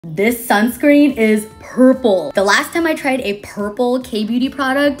This sunscreen is purple. The last time I tried a purple K-beauty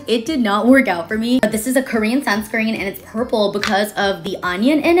product, it did not work out for me. But this is a Korean sunscreen and it's purple because of the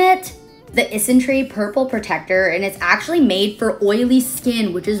onion in it. The Isentry Purple Protector, and it's actually made for oily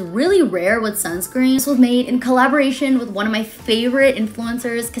skin, which is really rare with sunscreen. This was made in collaboration with one of my favorite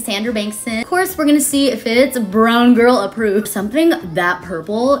influencers, Cassandra Bankson. Of course, we're gonna see if it's brown girl approved. Something that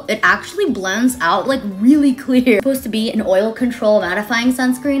purple, it actually blends out like really clear. It's supposed to be an oil control mattifying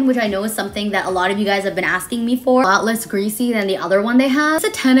sunscreen, which I know is something that a lot of you guys have been asking me for. A lot less greasy than the other one they have.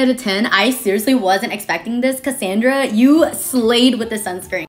 It's a 10 out of 10. I seriously wasn't expecting this. Cassandra, you slayed with the sunscreen.